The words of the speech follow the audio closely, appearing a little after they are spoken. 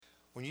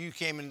When you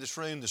came into this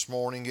room this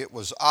morning, it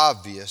was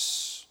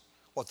obvious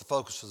what the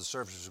focus of the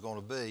service was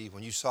going to be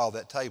when you saw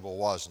that table,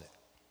 wasn't it?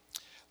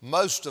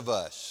 Most of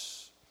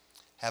us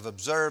have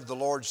observed the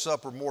Lord's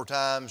Supper more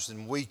times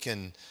than we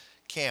can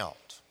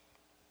count.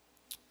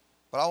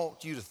 But I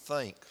want you to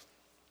think,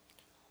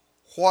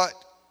 what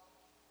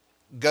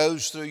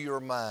goes through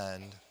your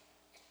mind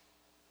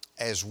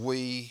as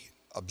we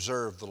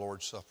observe the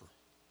Lord's Supper?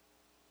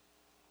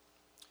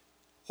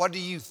 What do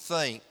you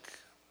think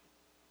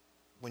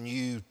when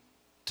you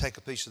take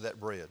a piece of that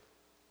bread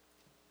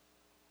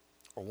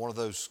or one of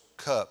those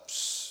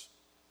cups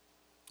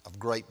of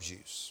grape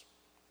juice?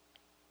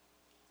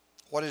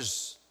 What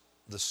is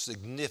the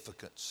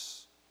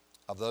significance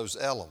of those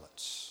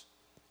elements?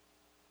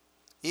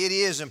 It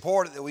is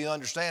important that we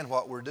understand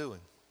what we're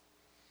doing.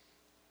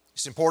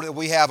 It's important that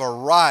we have a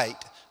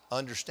right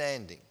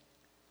understanding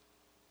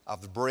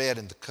of the bread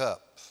and the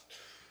cup.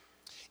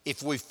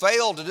 If we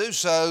fail to do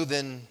so,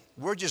 then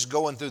we're just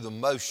going through the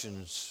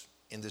motions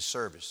in this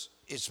service.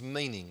 It's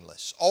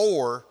meaningless.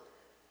 Or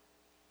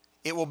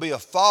it will be a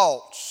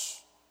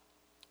false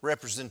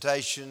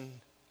representation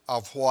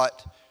of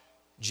what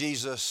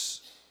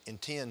Jesus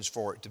intends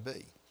for it to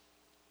be.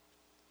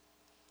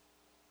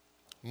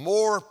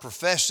 More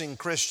professing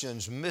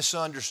Christians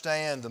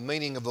misunderstand the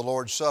meaning of the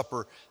Lord's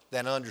Supper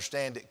than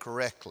understand it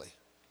correctly.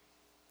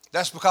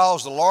 That's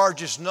because the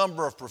largest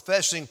number of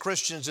professing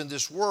Christians in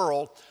this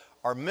world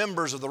are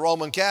members of the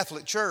Roman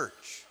Catholic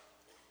Church.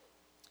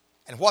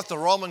 And what the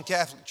Roman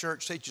Catholic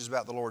Church teaches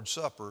about the Lord's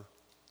Supper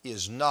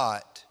is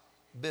not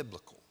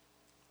biblical.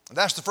 And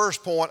that's the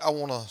first point I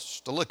want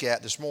us to look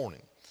at this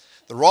morning.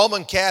 The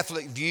Roman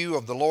Catholic view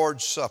of the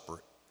Lord's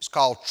Supper is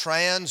called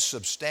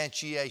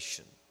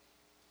transubstantiation.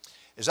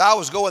 As I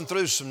was going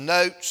through some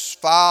notes,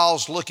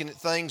 files, looking at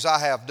things I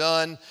have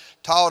done,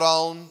 taught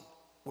on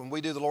when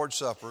we do the Lord's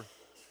Supper,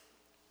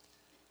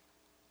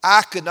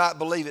 I could not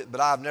believe it,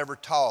 but I've never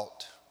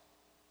taught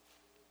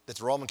that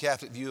the Roman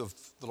Catholic view of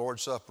the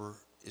Lord's Supper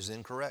is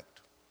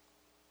incorrect.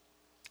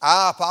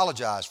 I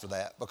apologize for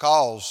that,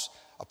 because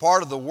a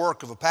part of the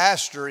work of a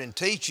pastor in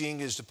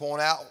teaching is to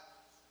point out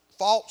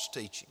false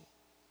teaching.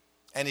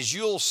 And as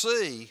you'll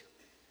see,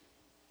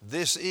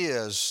 this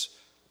is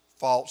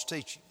false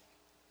teaching.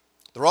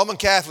 The Roman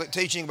Catholic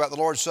teaching about the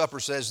Lord's Supper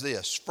says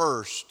this: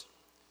 first,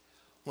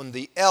 when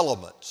the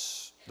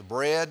elements, the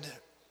bread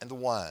and the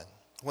wine,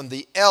 when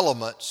the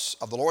elements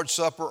of the Lord's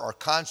Supper are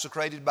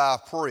consecrated by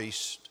a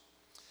priest,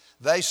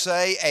 they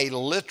say a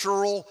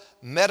literal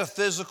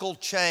metaphysical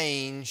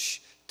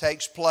change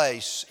takes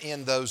place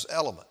in those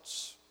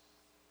elements.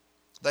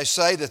 They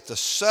say that the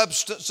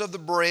substance of the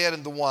bread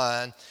and the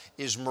wine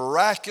is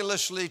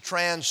miraculously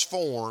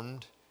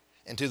transformed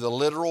into the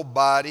literal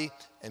body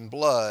and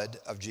blood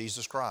of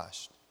Jesus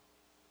Christ.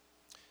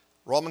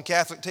 Roman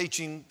Catholic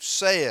teaching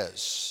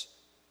says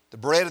the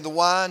bread and the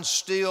wine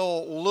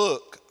still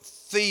look,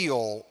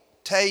 feel,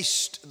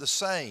 taste the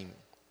same,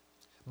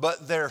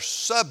 but their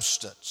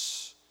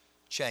substance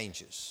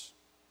changes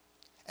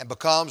and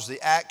becomes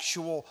the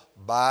actual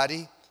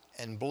body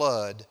and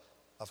blood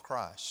of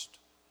Christ.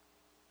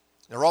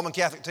 Now, Roman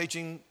Catholic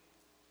teaching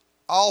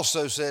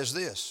also says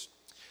this: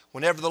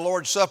 whenever the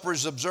Lord's Supper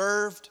is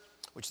observed,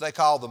 which they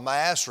call the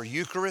Mass or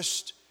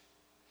Eucharist,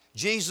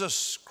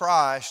 Jesus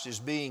Christ is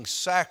being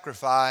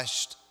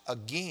sacrificed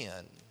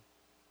again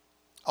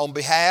on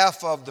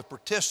behalf of the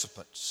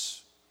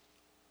participants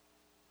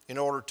in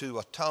order to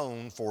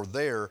atone for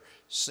their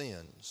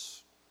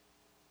sins.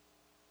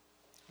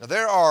 Now,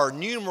 there are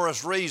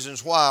numerous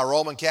reasons why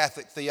Roman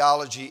Catholic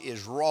theology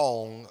is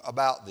wrong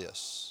about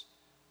this,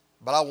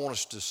 but I want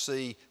us to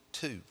see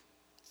two.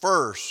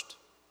 First,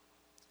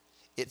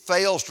 it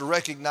fails to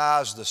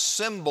recognize the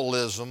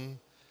symbolism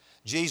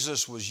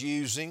Jesus was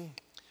using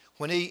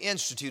when he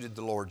instituted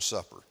the Lord's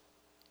Supper.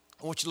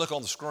 I want you to look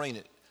on the screen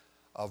at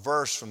a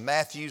verse from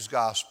Matthew's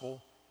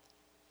Gospel.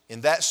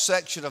 In that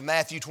section of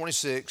Matthew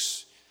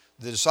 26,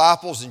 the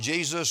disciples and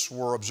Jesus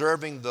were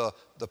observing the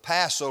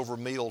Passover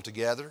meal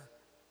together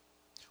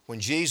when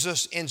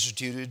Jesus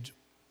instituted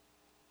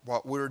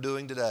what we're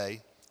doing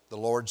today, the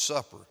Lord's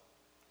Supper.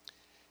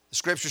 The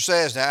Scripture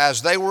says, now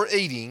as they were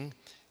eating,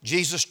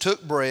 Jesus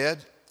took bread,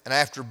 and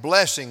after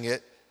blessing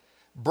it,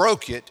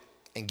 broke it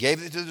and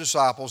gave it to the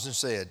disciples and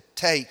said,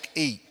 "Take,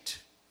 eat.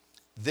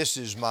 This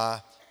is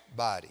my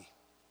body."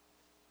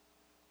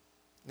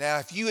 Now,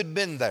 if you had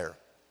been there,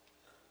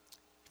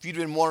 if you'd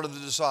been one of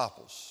the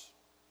disciples,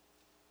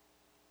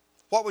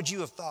 what would you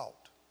have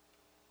thought?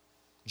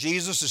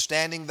 Jesus is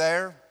standing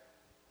there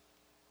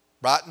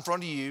right in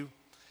front of you.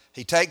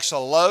 He takes a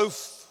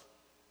loaf,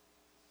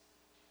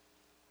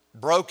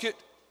 broke it,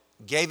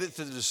 gave it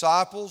to the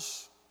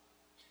disciples,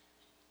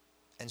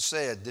 and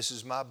said, "This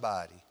is my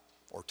body,"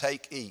 or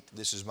 "Take, eat,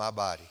 this is my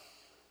body."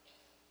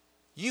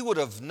 You would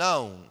have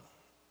known,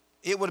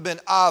 it would have been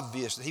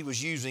obvious that he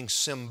was using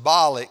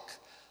symbolic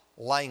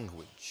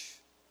language.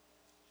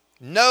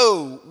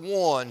 No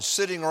one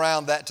sitting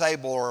around that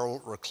table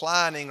or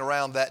reclining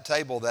around that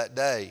table that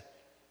day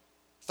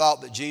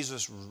thought that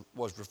Jesus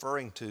was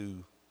referring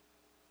to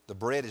the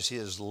bread as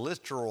his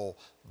literal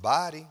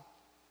body.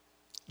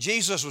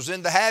 Jesus was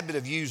in the habit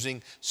of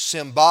using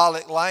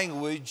symbolic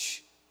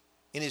language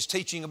in his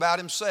teaching about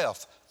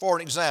himself. For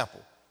an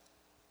example,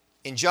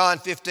 in John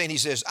 15 he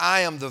says,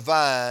 I am the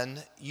vine,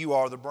 you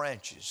are the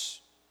branches.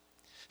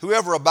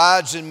 Whoever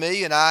abides in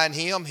me and I in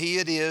him, he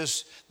it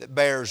is that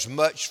bears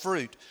much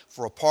fruit.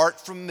 For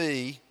apart from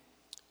me,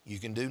 you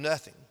can do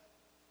nothing.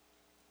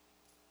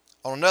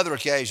 On another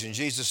occasion,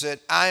 Jesus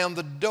said, I am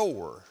the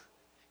door.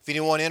 If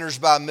anyone enters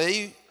by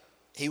me,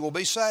 he will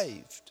be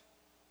saved.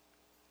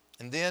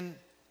 And then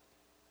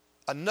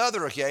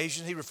another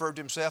occasion, he referred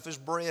to himself as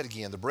bread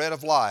again, the bread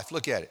of life.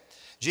 Look at it.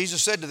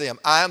 Jesus said to them,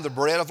 I am the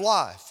bread of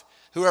life.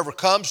 Whoever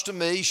comes to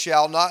me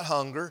shall not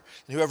hunger,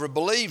 and whoever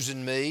believes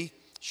in me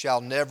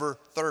shall never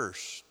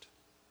thirst.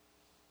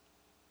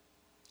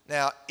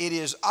 Now, it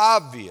is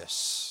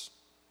obvious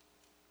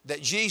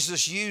that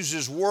Jesus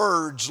uses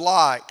words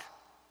like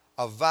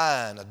a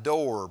vine, a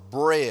door,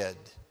 bread,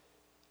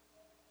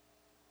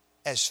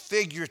 as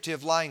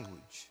figurative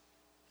language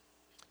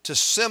to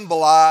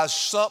symbolize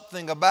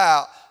something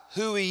about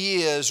who he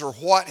is or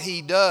what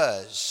he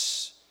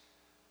does.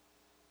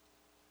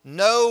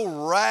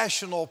 No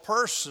rational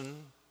person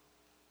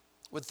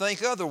would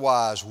think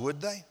otherwise,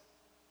 would they?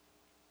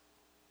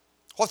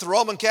 What the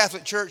Roman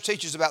Catholic Church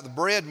teaches about the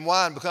bread and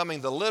wine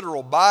becoming the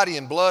literal body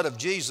and blood of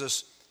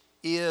Jesus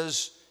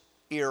is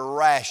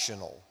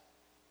irrational.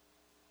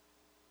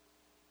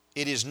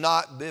 It is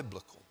not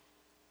biblical.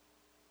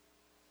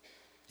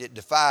 It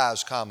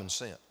defies common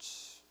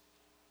sense.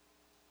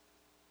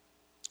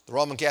 The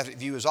Roman Catholic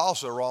view is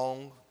also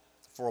wrong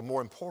for a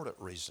more important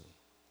reason.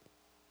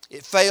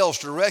 It fails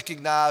to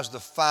recognize the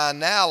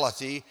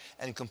finality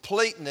and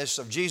completeness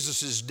of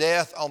Jesus'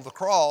 death on the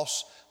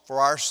cross for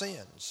our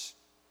sins.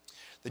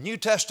 The New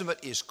Testament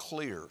is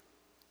clear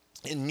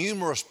in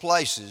numerous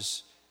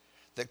places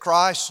that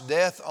Christ's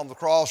death on the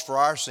cross for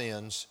our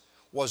sins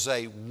was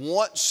a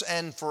once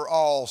and for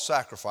all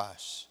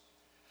sacrifice.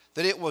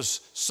 That it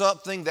was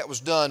something that was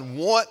done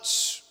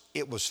once,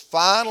 it was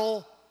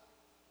final,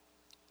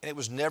 and it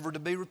was never to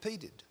be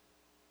repeated.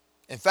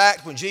 In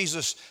fact, when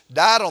Jesus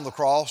died on the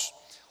cross,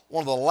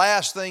 one of the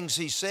last things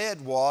he said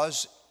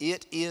was,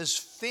 it is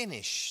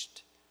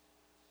finished.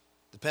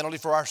 The penalty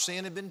for our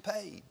sin had been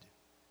paid.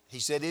 He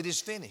said, it is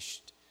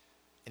finished.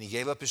 And he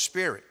gave up his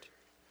spirit.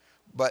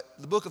 But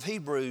the book of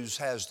Hebrews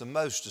has the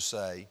most to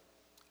say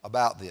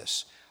about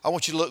this. I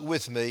want you to look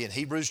with me in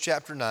Hebrews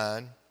chapter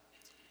 9.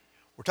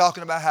 We're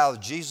talking about how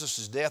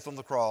Jesus' death on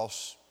the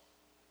cross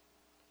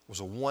was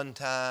a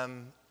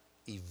one-time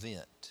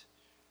event.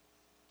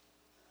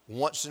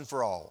 Once and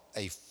for all,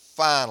 a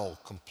final,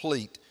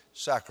 complete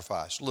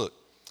sacrifice. Look,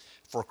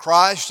 for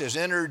Christ has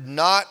entered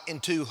not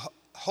into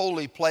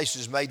holy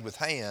places made with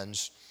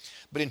hands,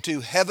 but into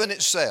heaven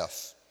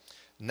itself,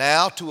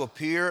 now to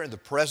appear in the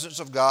presence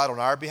of God on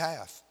our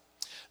behalf.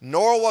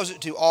 Nor was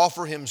it to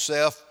offer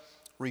himself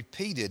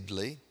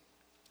repeatedly,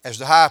 as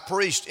the high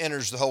priest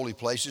enters the holy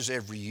places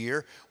every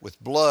year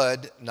with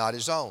blood not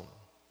his own.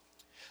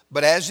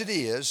 But as it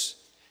is,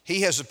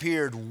 he has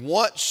appeared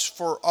once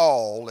for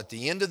all at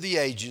the end of the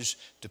ages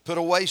to put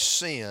away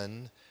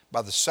sin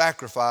by the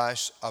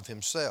sacrifice of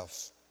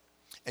himself.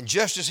 And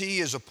just as it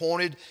is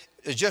appointed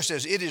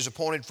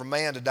for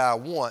man to die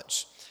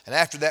once, and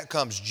after that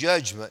comes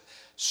judgment,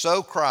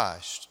 so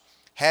Christ,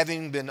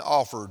 having been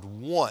offered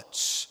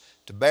once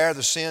to bear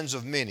the sins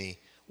of many,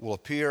 will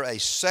appear a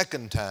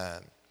second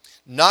time,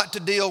 not to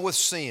deal with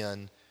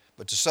sin,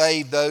 but to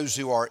save those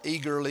who are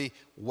eagerly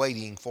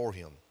waiting for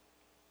him.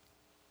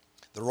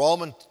 The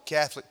Roman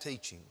Catholic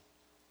teaching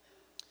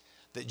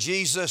that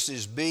Jesus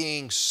is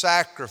being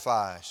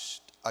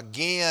sacrificed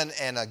again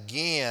and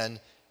again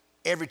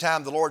every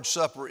time the Lord's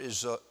Supper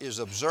is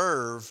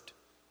observed,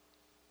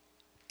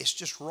 it's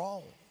just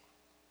wrong.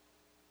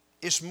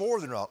 It's more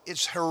than wrong.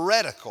 It's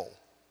heretical.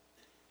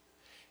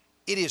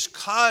 It is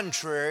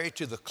contrary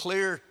to the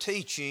clear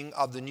teaching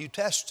of the New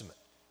Testament.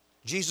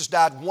 Jesus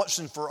died once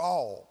and for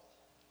all.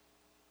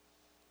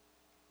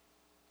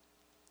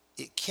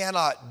 It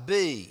cannot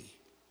be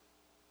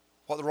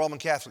what the Roman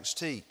Catholics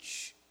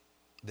teach,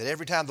 that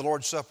every time the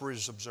Lord's Supper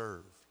is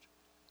observed,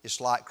 it's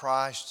like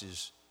Christ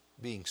is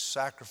being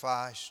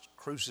sacrificed,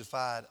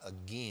 crucified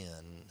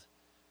again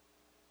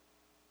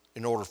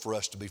in order for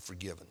us to be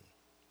forgiven.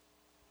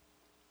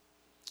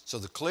 So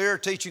the clear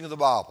teaching of the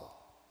Bible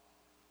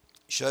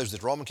shows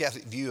that the Roman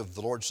Catholic view of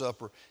the Lord's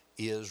Supper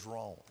is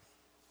wrong.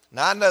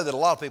 Now, I know that a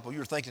lot of people,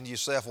 you're thinking to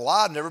yourself, well,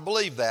 I've never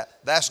believed that.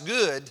 That's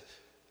good,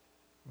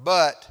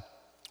 but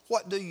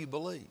what do you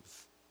believe?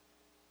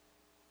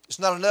 It's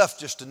not enough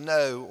just to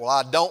know, well,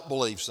 I don't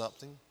believe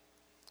something.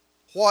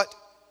 What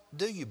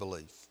do you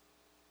believe?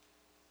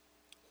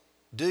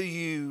 Do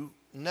you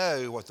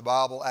know what the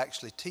Bible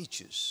actually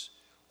teaches?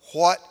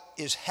 What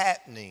is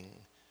happening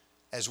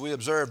as we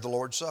observe the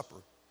Lord's Supper?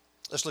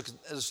 Let's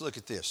look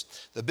at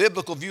this. The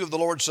biblical view of the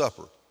Lord's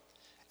Supper,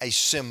 a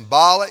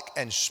symbolic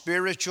and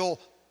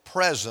spiritual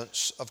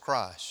presence of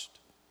Christ.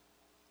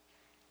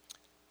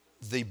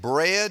 The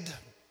bread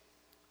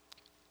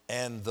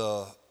and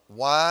the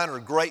wine or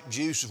grape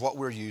juice is what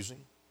we're using,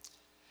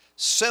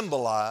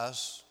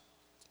 symbolize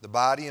the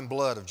body and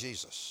blood of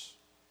Jesus.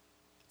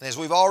 And as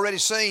we've already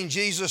seen,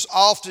 Jesus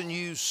often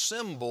used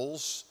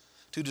symbols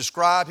to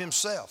describe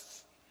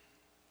himself.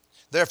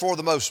 Therefore,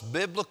 the most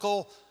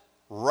biblical,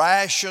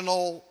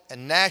 rational,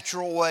 and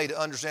natural way to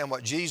understand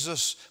what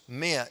Jesus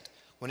meant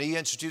when he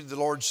instituted the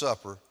Lord's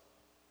Supper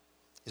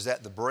is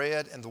that the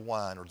bread and the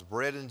wine, or the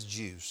bread and the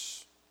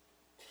juice,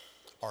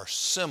 are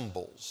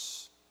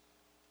symbols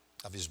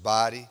of his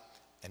body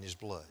and his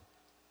blood.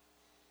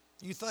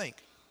 You think,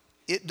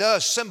 it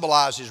does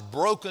symbolize his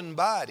broken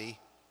body,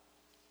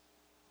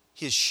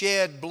 his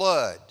shed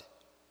blood,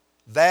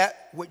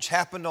 that which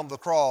happened on the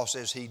cross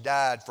as he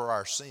died for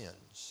our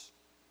sins.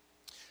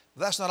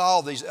 But that's not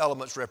all these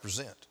elements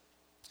represent.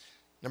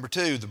 Number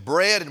two, the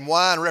bread and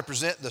wine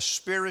represent the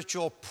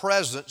spiritual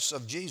presence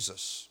of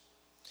Jesus.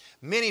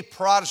 Many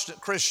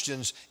Protestant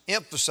Christians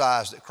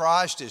emphasize that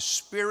Christ is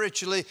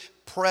spiritually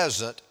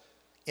present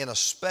in a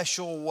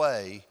special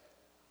way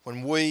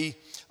when we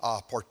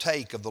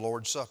partake of the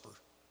Lord's Supper.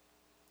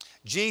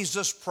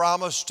 Jesus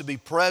promised to be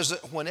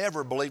present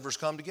whenever believers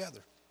come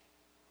together.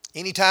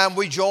 Anytime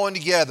we join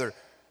together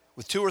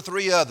with two or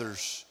three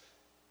others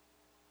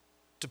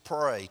to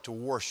pray, to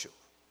worship,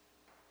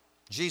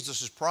 Jesus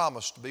has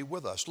promised to be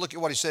with us. Look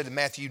at what he said in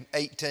Matthew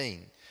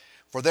 18.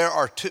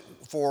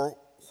 For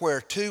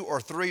where two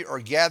or three are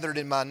gathered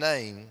in my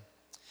name,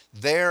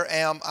 there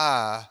am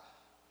I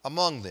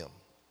among them.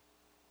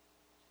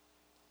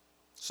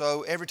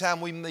 So every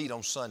time we meet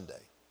on Sunday,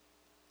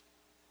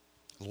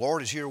 the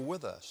Lord is here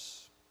with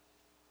us.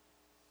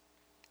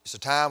 It's a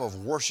time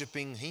of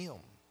worshiping him.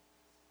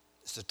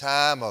 It's a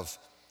time of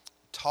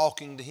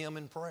talking to him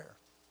in prayer,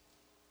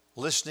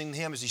 listening to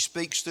him as he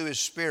speaks through his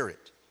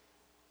Spirit.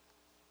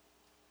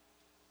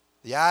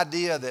 The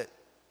idea that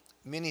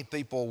many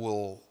people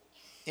will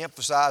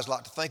emphasize,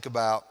 like to think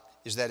about,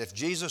 is that if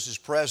Jesus is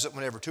present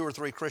whenever two or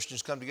three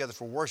Christians come together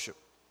for worship,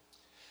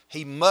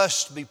 he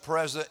must be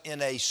present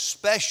in a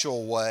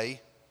special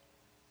way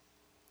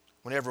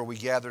whenever we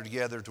gather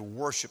together to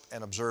worship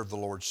and observe the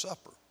Lord's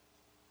Supper.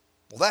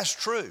 Well, that's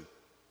true.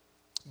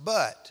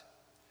 But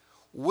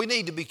we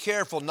need to be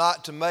careful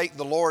not to make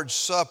the Lord's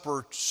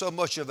Supper so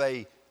much of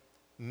a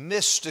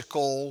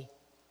mystical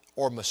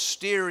or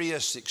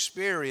mysterious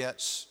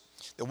experience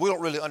that we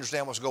don't really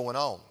understand what's going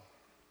on.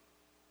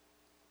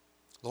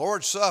 The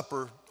Lord's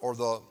Supper, or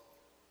the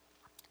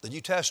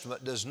New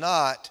Testament, does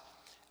not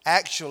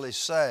actually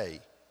say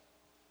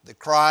that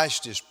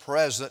Christ is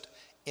present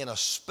in a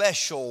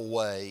special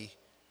way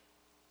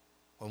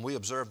when we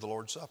observe the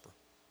Lord's Supper.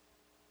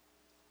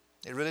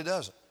 It really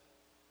doesn't.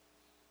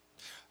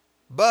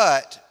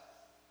 But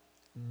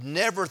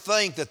never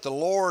think that the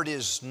Lord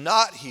is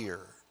not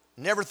here.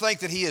 Never think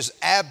that he is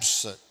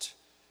absent.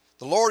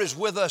 The Lord is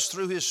with us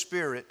through his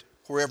Spirit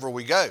wherever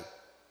we go,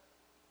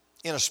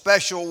 in a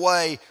special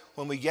way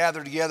when we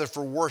gather together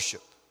for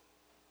worship,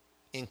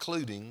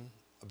 including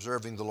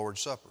observing the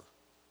Lord's Supper.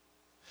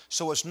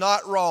 So it's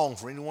not wrong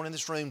for anyone in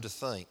this room to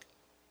think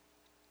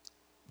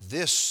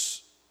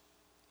this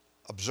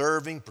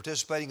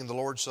participating in the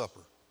Lord's Supper,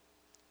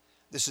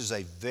 this is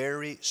a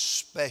very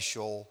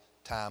special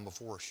time of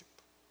worship.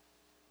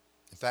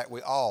 In fact,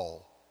 we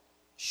all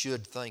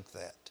should think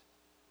that.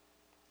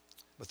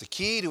 But the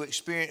key to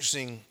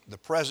experiencing the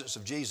presence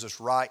of Jesus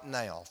right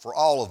now for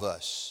all of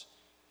us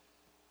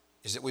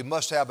is that we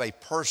must have a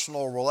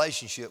personal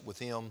relationship with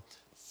him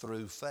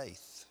through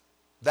faith.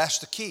 That's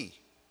the key.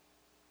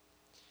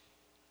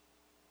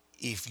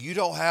 If you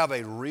don't have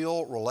a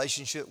real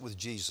relationship with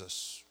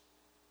Jesus,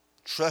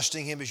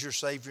 trusting him as your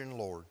Savior and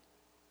Lord,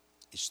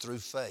 it's through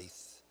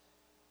faith,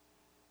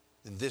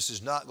 then this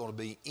is not going to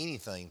be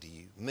anything to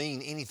you,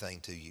 mean anything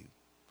to you.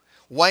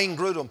 Wayne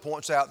Grudem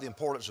points out the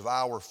importance of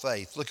our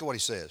faith. Look at what he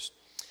says.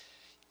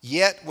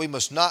 Yet we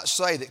must not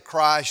say that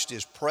Christ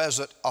is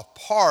present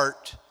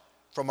apart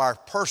from our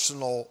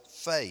personal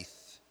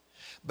faith,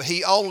 but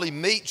he only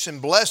meets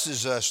and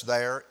blesses us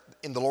there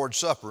in the Lord's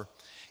Supper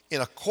in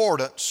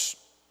accordance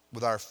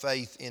with our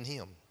faith in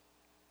him.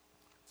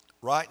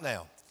 Right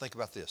now, think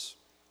about this.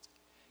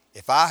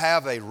 If I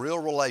have a real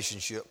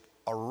relationship,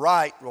 a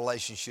right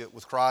relationship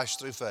with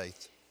Christ through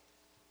faith,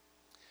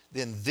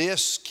 then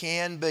this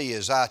can be,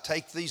 as I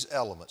take these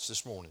elements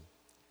this morning,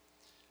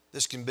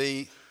 this can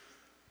be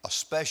a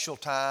special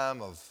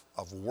time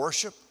of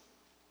worship,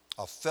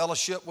 of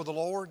fellowship with the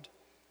Lord,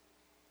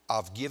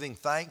 of giving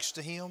thanks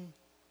to him,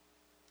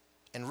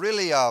 and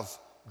really of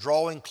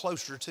drawing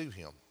closer to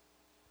him.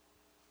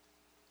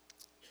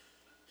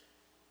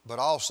 But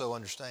also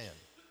understand,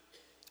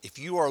 if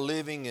you are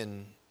living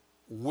in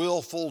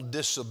willful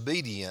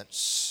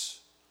disobedience,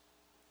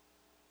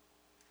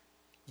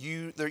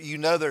 you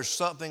know there's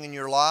something in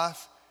your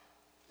life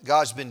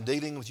God's been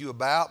dealing with you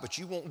about, but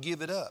you won't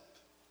give it up.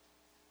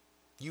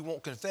 You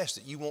won't confess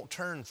it. You won't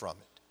turn from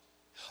it.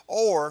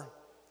 Or,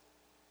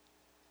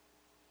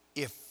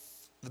 if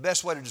the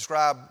best way to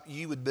describe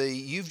you would be,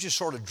 you've just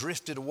sort of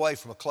drifted away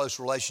from a close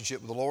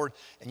relationship with the Lord,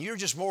 and you're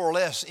just more or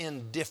less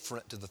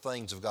indifferent to the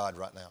things of God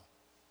right now.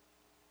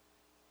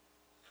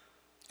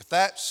 If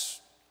that's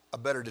a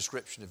better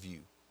description of you,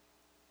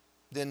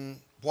 then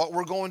what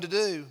we're going to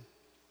do,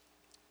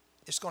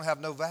 it's going to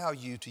have no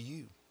value to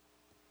you.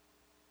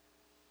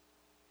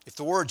 If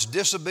the words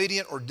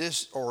disobedient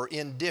or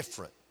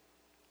indifferent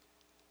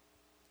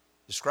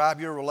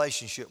describe your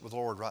relationship with the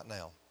Lord right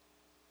now,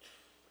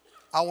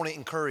 I want to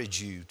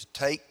encourage you to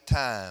take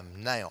time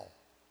now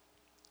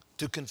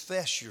to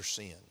confess your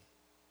sin.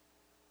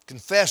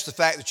 Confess the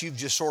fact that you've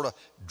just sort of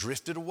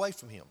drifted away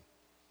from Him.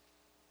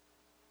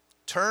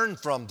 Turn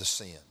from the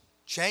sin.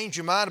 Change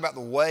your mind about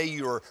the way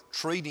you're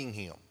treating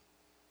Him.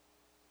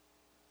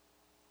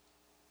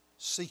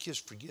 Seek His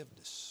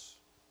forgiveness.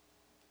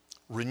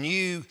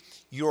 Renew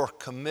your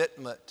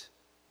commitment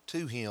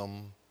to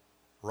Him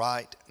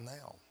right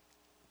now.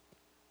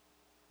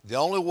 The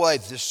only way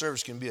that this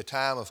service can be a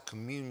time of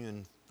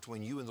communion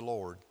between you and the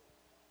Lord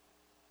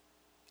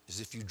is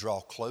if you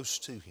draw close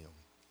to Him.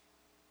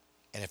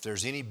 And if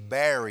there's any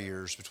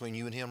barriers between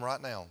you and Him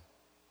right now,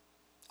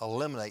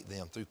 eliminate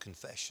them through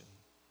confession,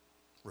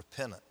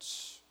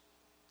 repentance,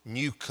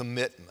 new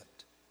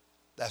commitment.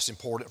 That's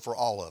important for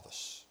all of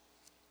us.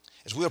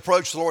 As we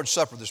approach the Lord's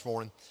Supper this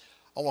morning,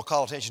 I want to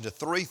call attention to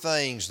three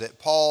things that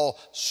Paul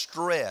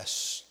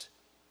stressed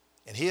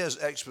in his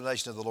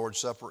explanation of the Lord's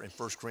Supper in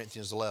 1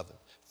 Corinthians 11.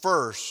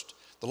 First,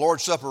 the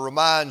Lord's Supper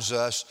reminds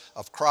us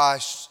of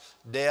Christ's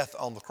death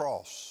on the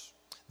cross.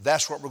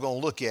 That's what we're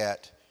going to look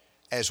at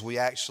as we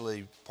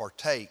actually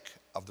partake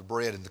of the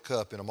bread and the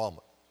cup in a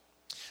moment.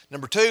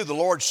 Number two, the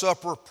Lord's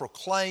Supper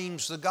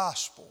proclaims the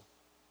gospel.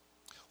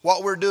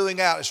 What we're doing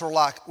out is sort of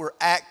like we're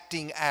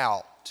acting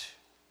out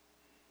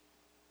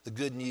the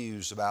good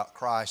news about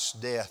Christ's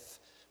death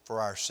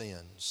for our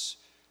sins.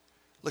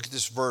 Look at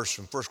this verse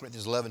from 1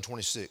 Corinthians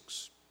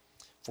 11:26.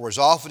 For as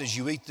often as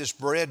you eat this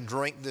bread and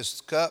drink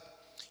this cup,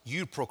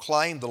 you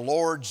proclaim the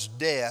Lord's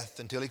death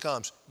until He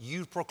comes.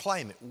 You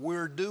proclaim it.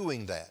 We're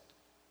doing that.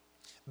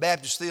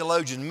 Baptist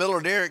theologian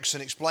Millard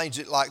Erickson explains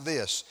it like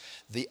this: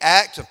 the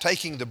act of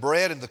taking the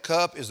bread and the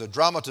cup is a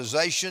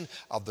dramatization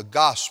of the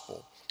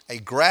gospel, a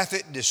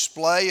graphic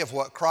display of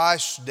what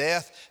Christ's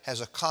death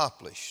has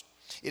accomplished.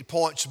 It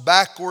points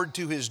backward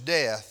to His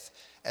death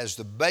as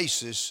the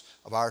basis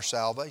of our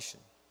salvation.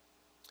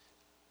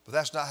 But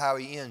that's not how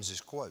he ends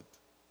his quote.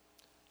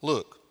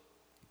 Look,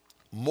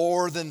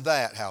 more than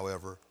that,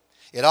 however,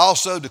 it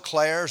also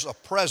declares a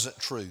present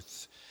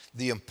truth: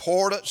 the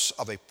importance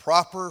of a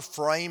proper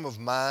frame of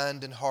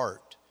mind and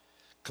heart.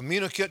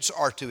 Communicants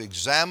are to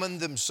examine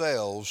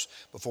themselves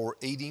before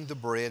eating the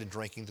bread and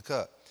drinking the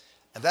cup.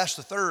 And that's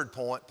the third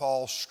point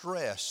Paul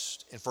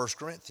stressed in 1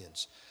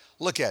 Corinthians.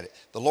 Look at it.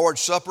 The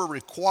Lord's Supper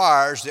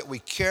requires that we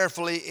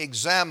carefully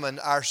examine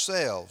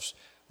ourselves.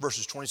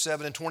 Verses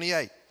 27 and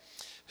 28.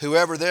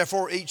 Whoever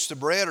therefore eats the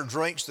bread or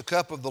drinks the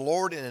cup of the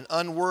Lord in an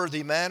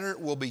unworthy manner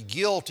will be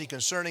guilty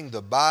concerning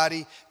the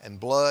body and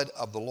blood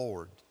of the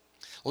Lord.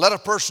 Let a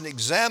person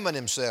examine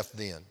himself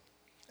then,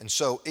 and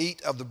so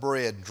eat of the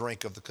bread and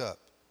drink of the cup.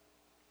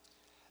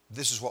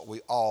 This is what we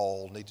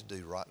all need to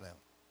do right now.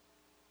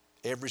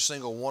 Every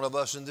single one of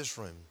us in this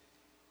room,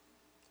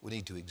 we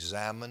need to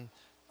examine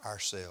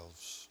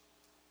ourselves.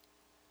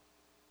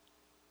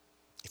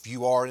 If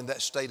you are in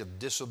that state of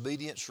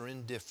disobedience or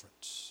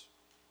indifference,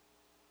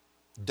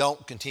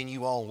 don't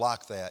continue on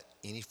like that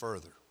any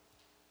further.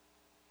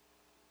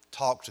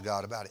 Talk to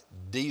God about it.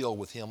 Deal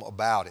with Him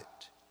about it.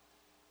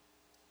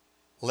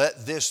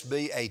 Let this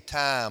be a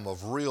time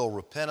of real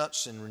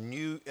repentance and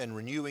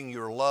renewing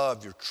your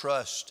love, your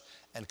trust,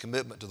 and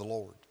commitment to the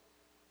Lord.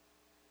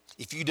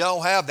 If you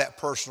don't have that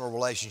personal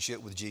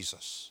relationship with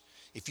Jesus,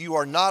 if you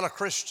are not a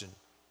Christian,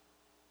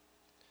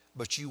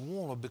 but you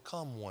want to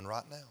become one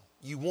right now,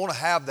 you want to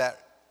have that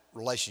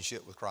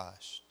relationship with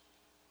Christ,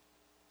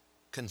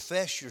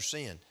 confess your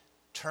sin.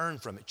 Turn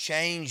from it.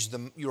 Change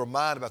your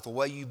mind about the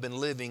way you've been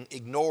living,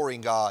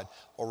 ignoring God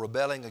or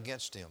rebelling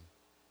against Him.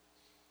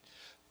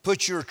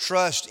 Put your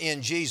trust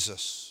in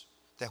Jesus,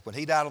 that when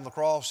He died on the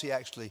cross, He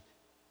actually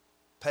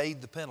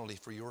paid the penalty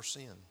for your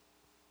sin.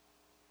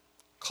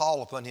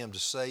 Call upon Him to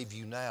save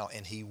you now,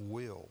 and He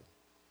will.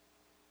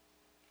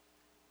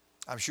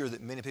 I'm sure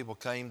that many people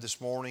came this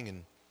morning,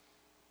 and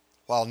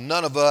while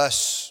none of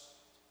us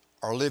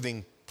are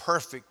living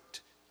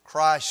perfect,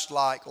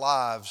 Christ-like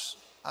lives,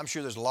 I'm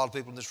sure there's a lot of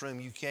people in this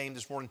room, you came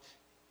this morning,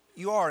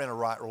 you are in a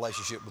right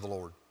relationship with the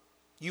Lord.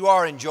 You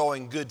are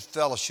enjoying good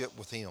fellowship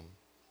with Him,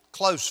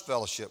 close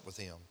fellowship with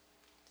Him.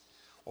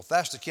 Well, if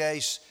that's the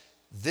case,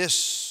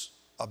 this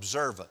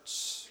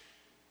observance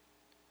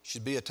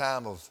should be a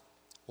time of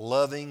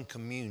loving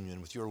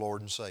communion with your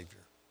Lord and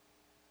Savior.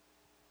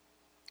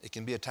 It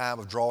can be a time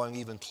of drawing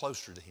even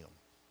closer to Him,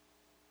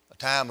 a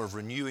time of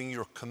renewing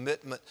your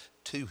commitment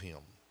to Him.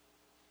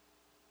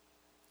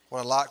 What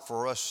I'd like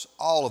for us,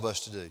 all of us,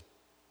 to do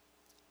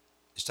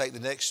is take the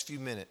next few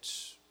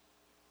minutes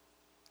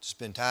to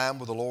spend time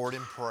with the Lord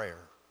in prayer,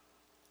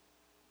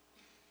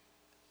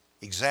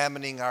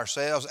 examining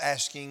ourselves,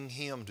 asking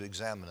Him to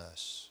examine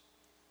us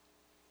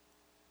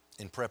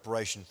in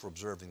preparation for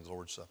observing the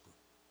Lord's Supper.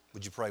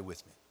 Would you pray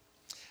with me?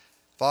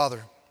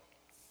 Father,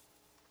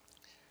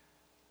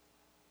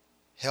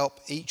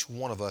 help each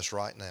one of us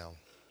right now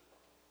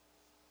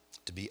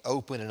to be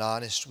open and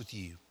honest with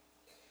you.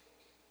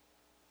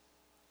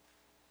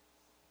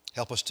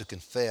 Help us to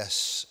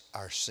confess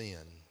our sin,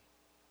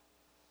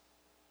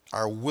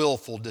 our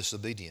willful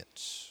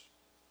disobedience,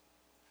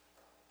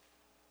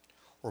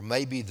 or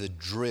maybe the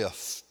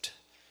drift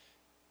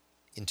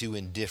into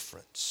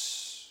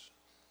indifference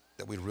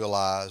that we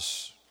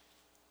realize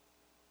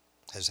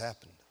has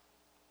happened.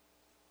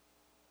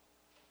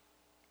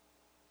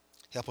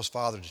 Help us,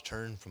 Father, to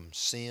turn from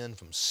sin,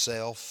 from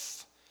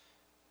self,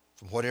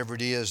 from whatever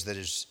it is that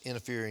is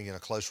interfering in a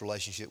close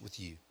relationship with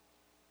you.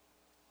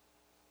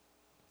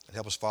 And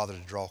help us, Father, to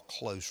draw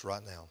close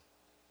right now.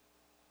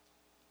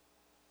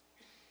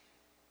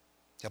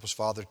 Help us,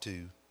 Father,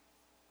 to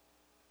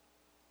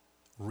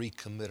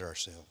recommit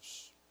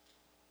ourselves.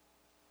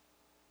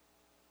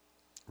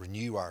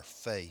 Renew our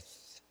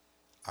faith,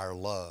 our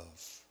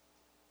love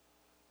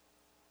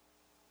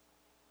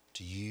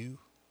to you,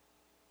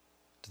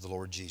 to the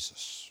Lord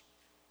Jesus.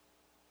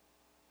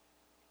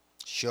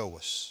 Show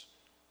us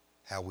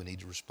how we need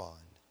to respond.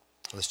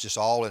 Let's just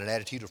all, in an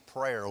attitude of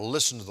prayer,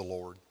 listen to the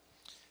Lord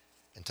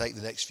and take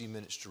the next few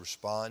minutes to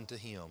respond to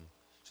Him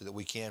so that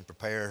we can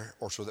prepare,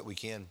 or so that we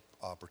can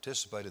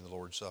participate in the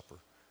Lord's Supper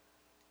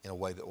in a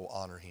way that will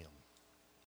honor Him.